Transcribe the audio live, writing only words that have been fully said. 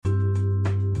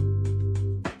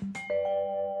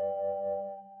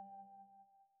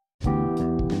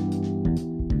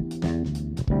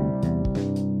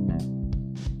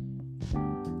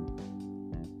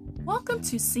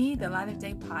to See the Light of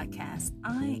Day podcast.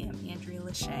 I am Andrea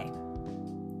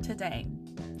Lachey. Today,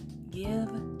 give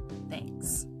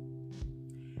thanks.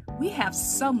 We have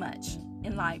so much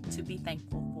in life to be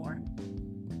thankful for.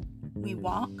 We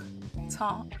walk,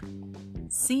 talk,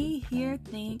 see, hear,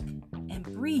 think, and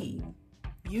breathe,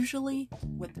 usually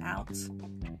without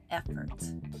effort.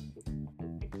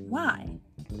 Why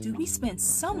do we spend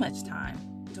so much time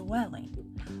dwelling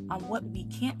on what we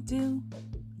can't do,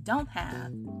 don't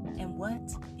have, and what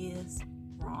is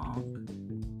wrong?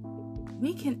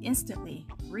 We can instantly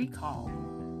recall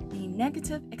the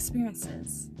negative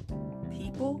experiences,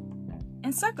 people,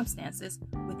 and circumstances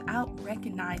without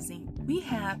recognizing we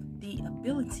have the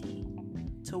ability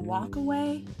to walk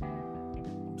away,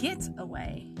 get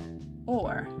away,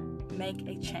 or make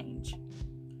a change.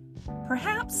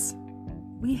 Perhaps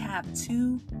we have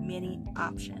too many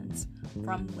options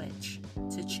from which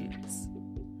to choose.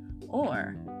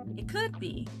 Or it could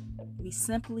be we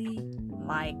simply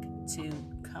like to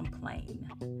complain.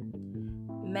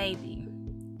 Maybe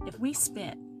if we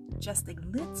spent just a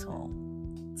little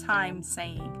time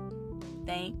saying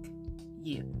thank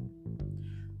you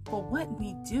for what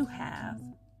we do have,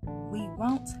 we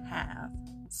won't have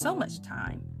so much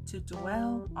time to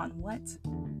dwell on what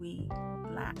we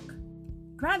lack.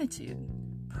 Gratitude,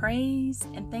 praise,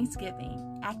 and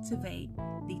thanksgiving activate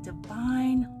the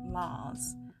divine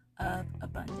laws of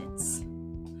abundance.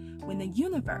 When the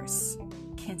universe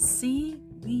can see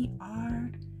we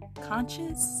are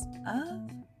conscious of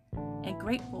and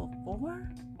grateful for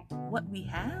what we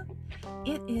have,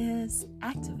 it is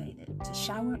activated to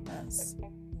shower us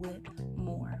with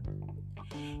more.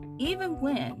 Even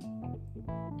when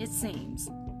it seems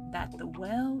that the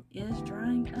well is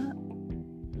drying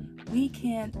up, we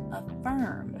can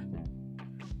affirm,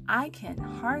 I can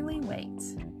hardly wait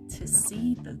to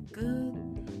see the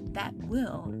good that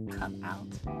will come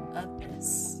out of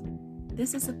this.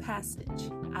 This is a passage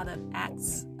out of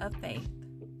Acts of Faith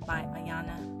by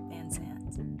Iyanla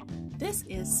Vanzant. This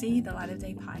is See the Light of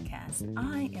Day podcast.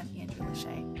 I am Andrea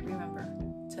Lachey. Remember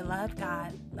to love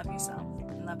God, love yourself,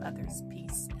 and love others.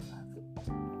 Peace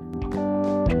and love.